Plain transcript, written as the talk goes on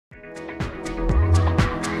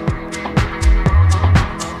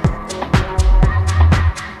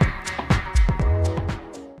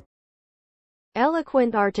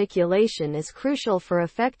Eloquent articulation is crucial for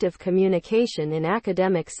effective communication in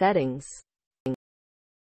academic settings.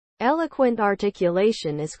 Eloquent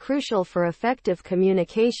articulation is crucial for effective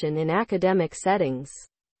communication in academic settings.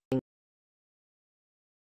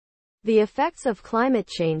 The effects of climate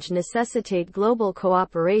change necessitate global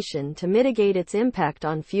cooperation to mitigate its impact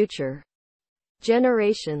on future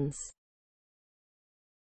generations.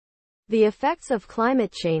 The effects of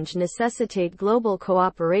climate change necessitate global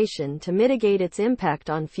cooperation to mitigate its impact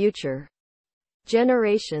on future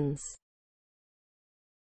generations.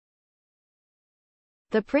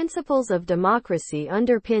 The principles of democracy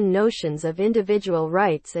underpin notions of individual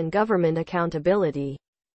rights and government accountability.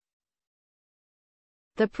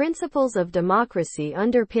 The principles of democracy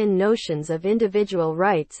underpin notions of individual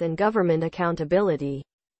rights and government accountability.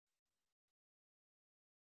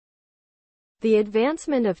 The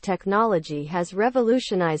advancement of technology has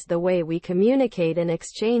revolutionized the way we communicate and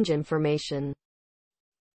exchange information.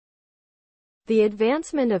 The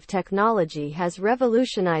advancement of technology has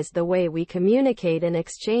revolutionized the way we communicate and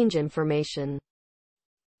exchange information.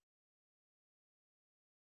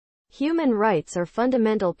 Human rights are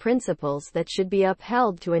fundamental principles that should be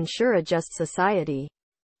upheld to ensure a just society.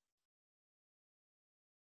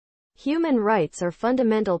 Human rights are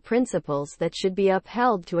fundamental principles that should be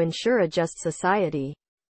upheld to ensure a just society.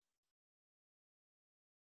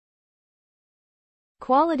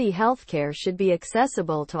 Quality healthcare should be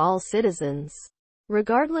accessible to all citizens,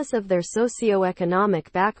 regardless of their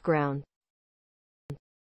socioeconomic background.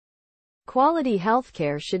 Quality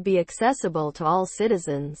healthcare should be accessible to all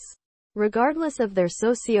citizens, regardless of their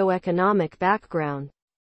socioeconomic background.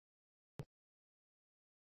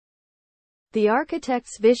 The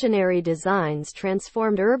architect's visionary designs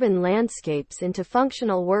transformed urban landscapes into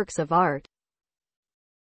functional works of art.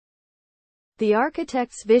 The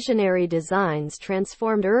architect's visionary designs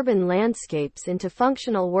transformed urban landscapes into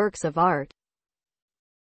functional works of art.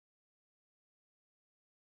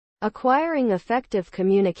 Acquiring effective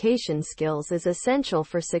communication skills is essential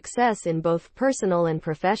for success in both personal and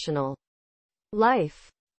professional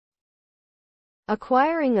life.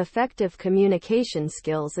 Acquiring effective communication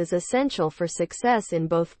skills is essential for success in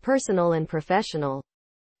both personal and professional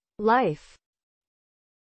life.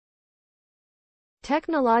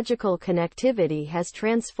 Technological connectivity has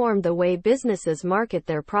transformed the way businesses market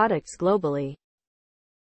their products globally.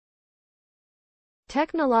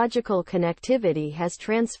 Technological connectivity has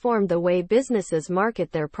transformed the way businesses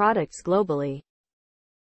market their products globally.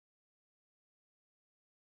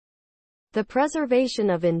 The preservation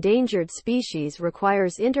of endangered species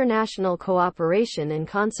requires international cooperation and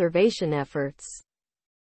conservation efforts.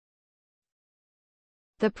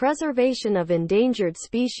 The preservation of endangered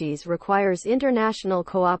species requires international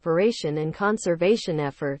cooperation and conservation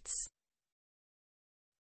efforts.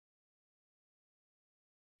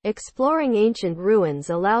 Exploring ancient ruins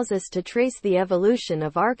allows us to trace the evolution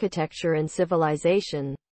of architecture and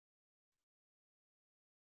civilization.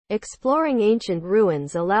 Exploring ancient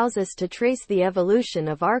ruins allows us to trace the evolution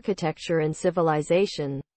of architecture and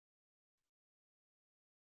civilization.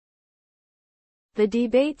 The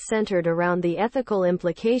debate centered around the ethical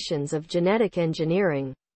implications of genetic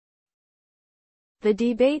engineering. The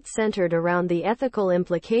debate centered around the ethical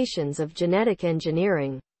implications of genetic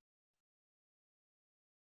engineering.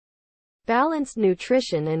 Balanced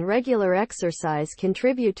nutrition and regular exercise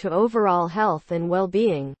contribute to overall health and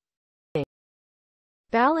well-being.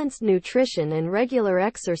 Balanced nutrition and regular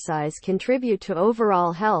exercise contribute to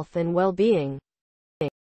overall health and well-being.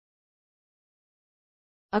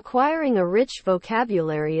 Acquiring a rich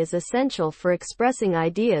vocabulary is essential for expressing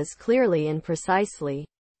ideas clearly and precisely.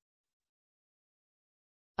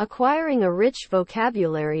 Acquiring a rich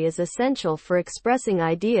vocabulary is essential for expressing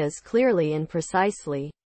ideas clearly and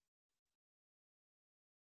precisely.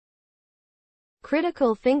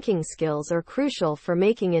 Critical thinking skills are crucial for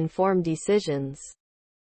making informed decisions.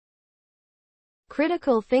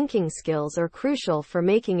 Critical thinking skills are crucial for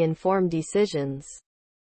making informed decisions.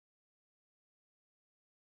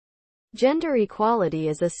 Gender equality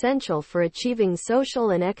is essential for achieving social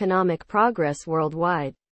and economic progress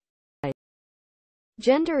worldwide.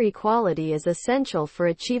 Gender equality is essential for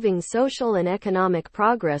achieving social and economic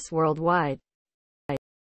progress worldwide.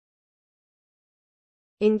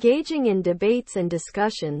 Engaging in debates and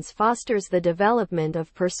discussions fosters the development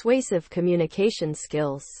of persuasive communication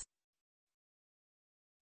skills.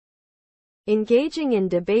 Engaging in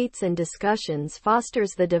debates and discussions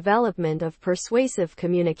fosters the development of persuasive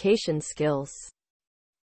communication skills.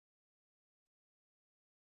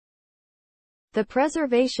 The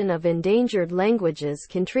preservation of endangered languages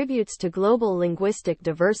contributes to global linguistic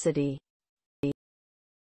diversity.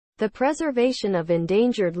 The preservation of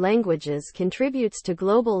endangered languages contributes to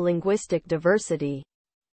global linguistic diversity.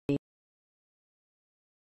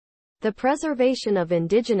 The preservation of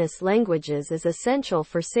indigenous languages is essential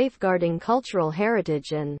for safeguarding cultural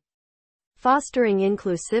heritage and fostering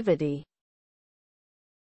inclusivity.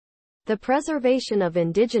 The preservation of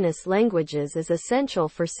indigenous languages is essential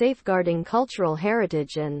for safeguarding cultural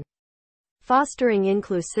heritage and fostering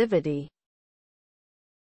inclusivity.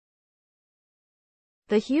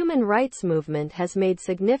 The human rights movement has made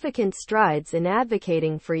significant strides in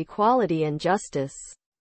advocating for equality and justice.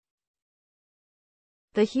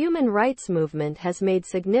 The human rights movement has made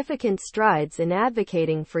significant strides in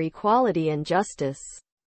advocating for equality and justice.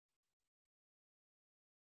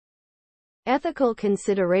 Ethical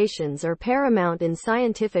considerations are paramount in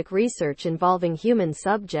scientific research involving human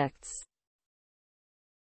subjects.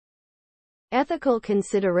 Ethical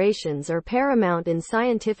considerations are paramount in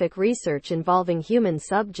scientific research involving human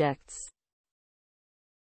subjects.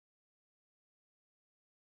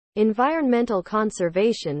 Environmental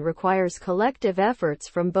conservation requires collective efforts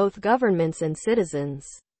from both governments and citizens.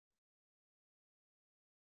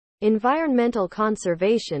 Environmental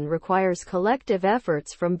conservation requires collective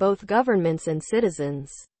efforts from both governments and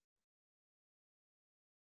citizens.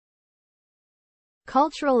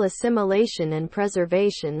 Cultural assimilation and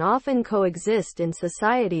preservation often coexist in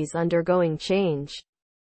societies undergoing change.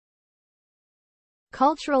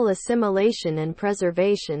 Cultural assimilation and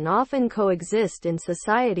preservation often coexist in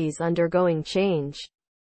societies undergoing change.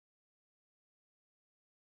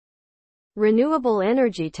 Renewable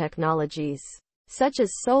energy technologies, such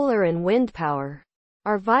as solar and wind power,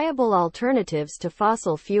 are viable alternatives to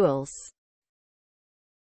fossil fuels.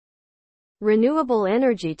 Renewable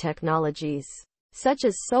energy technologies, such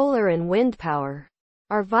as solar and wind power,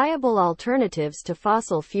 are viable alternatives to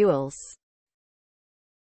fossil fuels.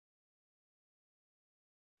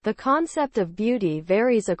 The concept of beauty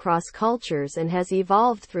varies across cultures and has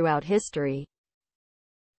evolved throughout history.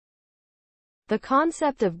 The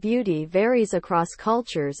concept of beauty varies across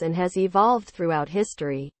cultures and has evolved throughout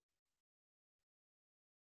history.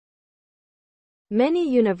 Many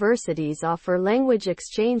universities offer language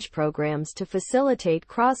exchange programs to facilitate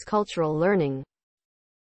cross-cultural learning.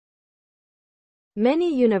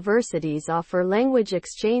 Many universities offer language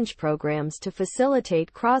exchange programs to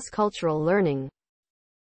facilitate cross-cultural learning.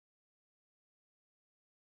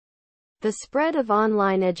 The spread of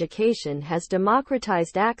online education has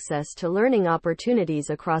democratized access to learning opportunities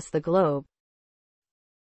across the globe.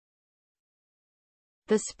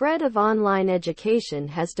 The spread of online education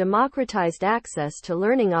has democratized access to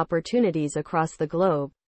learning opportunities across the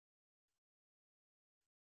globe.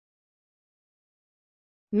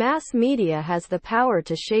 Mass media has the power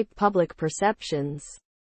to shape public perceptions.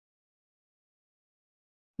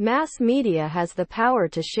 Mass media has the power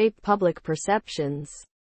to shape public perceptions.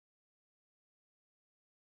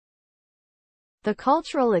 The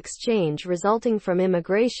cultural exchange resulting from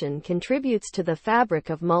immigration contributes to the fabric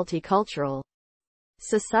of multicultural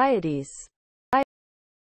societies.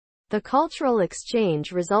 The cultural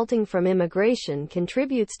exchange resulting from immigration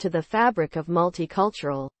contributes to the fabric of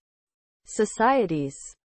multicultural societies.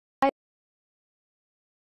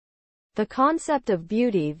 The concept of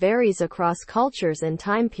beauty varies across cultures and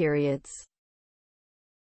time periods.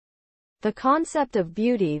 The concept of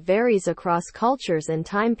beauty varies across cultures and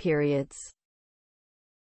time periods.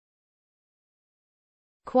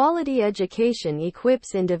 Quality education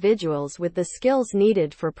equips individuals with the skills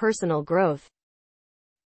needed for personal growth.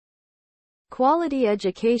 Quality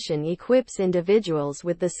education equips individuals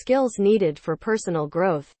with the skills needed for personal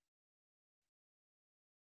growth.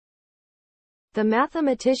 The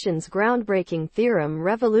mathematician's groundbreaking theorem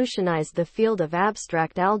revolutionized the field of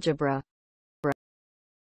abstract algebra.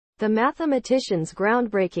 The mathematician's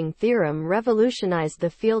groundbreaking theorem revolutionized the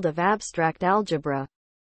field of abstract algebra.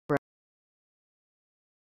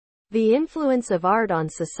 The influence of art on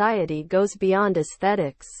society goes beyond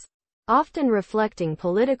aesthetics, often reflecting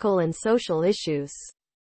political and social issues.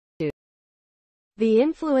 The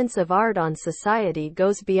influence of art on society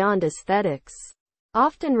goes beyond aesthetics,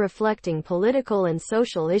 often reflecting political and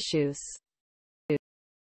social issues.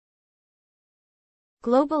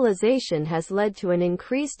 Globalization has led to an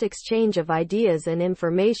increased exchange of ideas and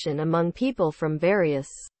information among people from various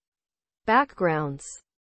backgrounds.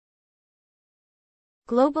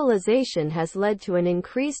 Globalization has led to an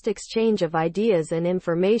increased exchange of ideas and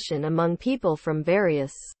information among people from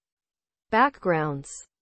various backgrounds.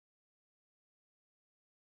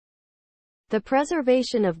 The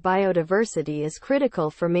preservation of biodiversity is critical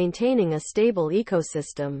for maintaining a stable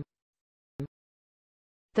ecosystem.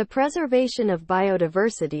 The preservation of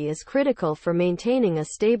biodiversity is critical for maintaining a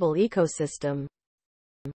stable ecosystem.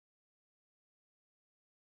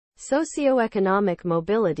 Socioeconomic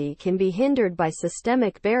mobility can be hindered by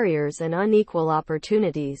systemic barriers and unequal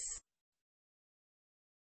opportunities.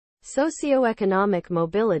 Socioeconomic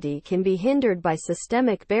mobility can be hindered by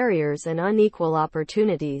systemic barriers and unequal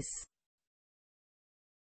opportunities.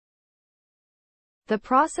 The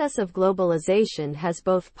process of globalization has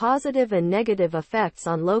both positive and negative effects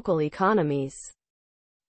on local economies.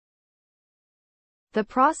 The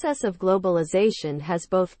process of globalization has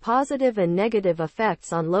both positive and negative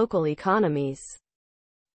effects on local economies.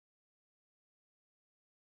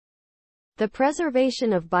 The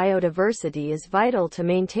preservation of biodiversity is vital to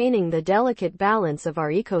maintaining the delicate balance of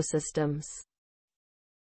our ecosystems.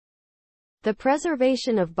 The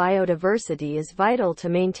preservation of biodiversity is vital to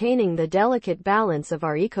maintaining the delicate balance of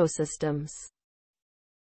our ecosystems.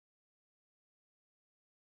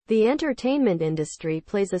 The entertainment industry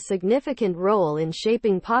plays a significant role in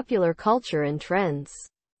shaping popular culture and trends.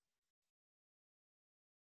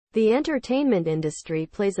 The entertainment industry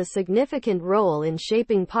plays a significant role in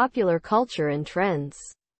shaping popular culture and trends.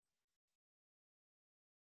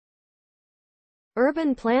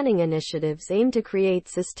 Urban planning initiatives aim to create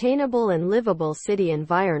sustainable and livable city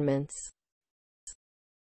environments.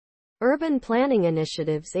 Urban planning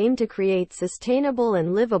initiatives aim to create sustainable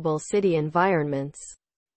and livable city environments.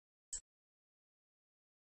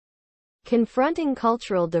 Confronting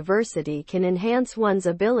cultural diversity can enhance one's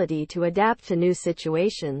ability to adapt to new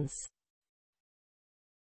situations.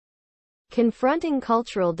 Confronting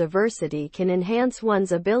cultural diversity can enhance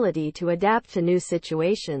one's ability to adapt to new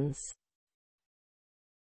situations.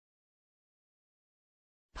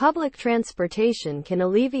 Public transportation can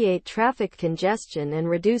alleviate traffic congestion and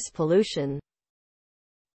reduce pollution.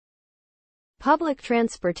 Public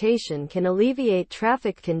transportation can alleviate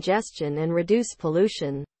traffic congestion and reduce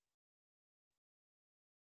pollution.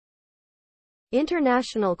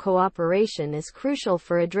 International cooperation is crucial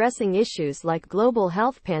for addressing issues like global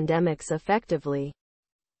health pandemics effectively.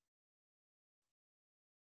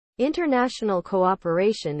 International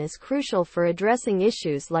cooperation is crucial for addressing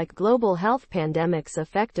issues like global health pandemics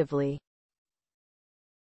effectively.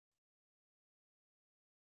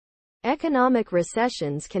 Economic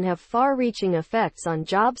recessions can have far-reaching effects on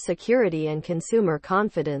job security and consumer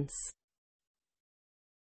confidence.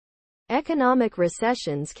 Economic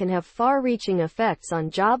recessions can have far-reaching effects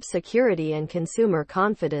on job security and consumer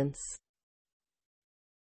confidence.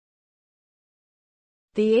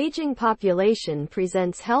 The aging population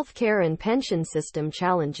presents healthcare and pension system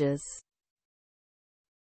challenges.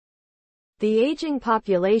 The aging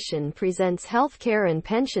population presents healthcare and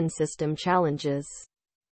pension system challenges.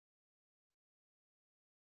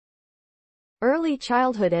 Early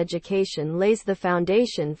childhood education lays the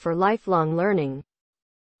foundation for lifelong learning.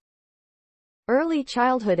 Early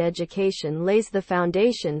childhood education lays the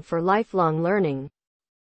foundation for lifelong learning.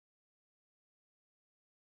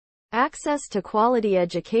 Access to quality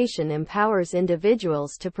education empowers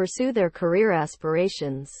individuals to pursue their career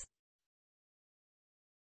aspirations.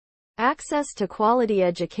 Access to quality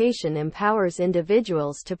education empowers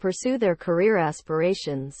individuals to pursue their career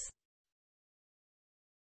aspirations.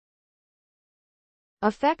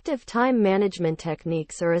 Effective time management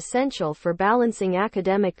techniques are essential for balancing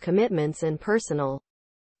academic commitments and personal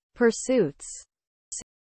pursuits.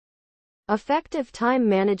 Effective time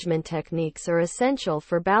management techniques are essential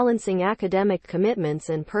for balancing academic commitments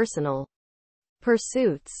and personal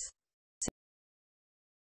pursuits.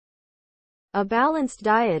 A balanced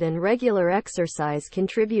diet and regular exercise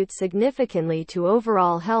contribute significantly to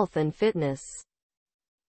overall health and fitness.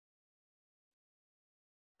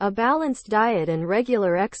 A balanced diet and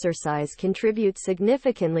regular exercise contribute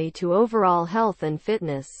significantly to overall health and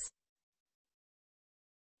fitness.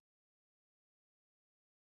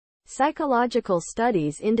 Psychological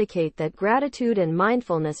studies indicate that gratitude and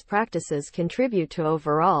mindfulness practices contribute to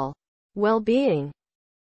overall well-being.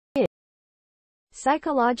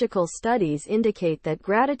 Psychological studies indicate that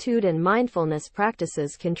gratitude and mindfulness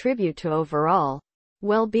practices contribute to overall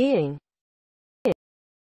well-being.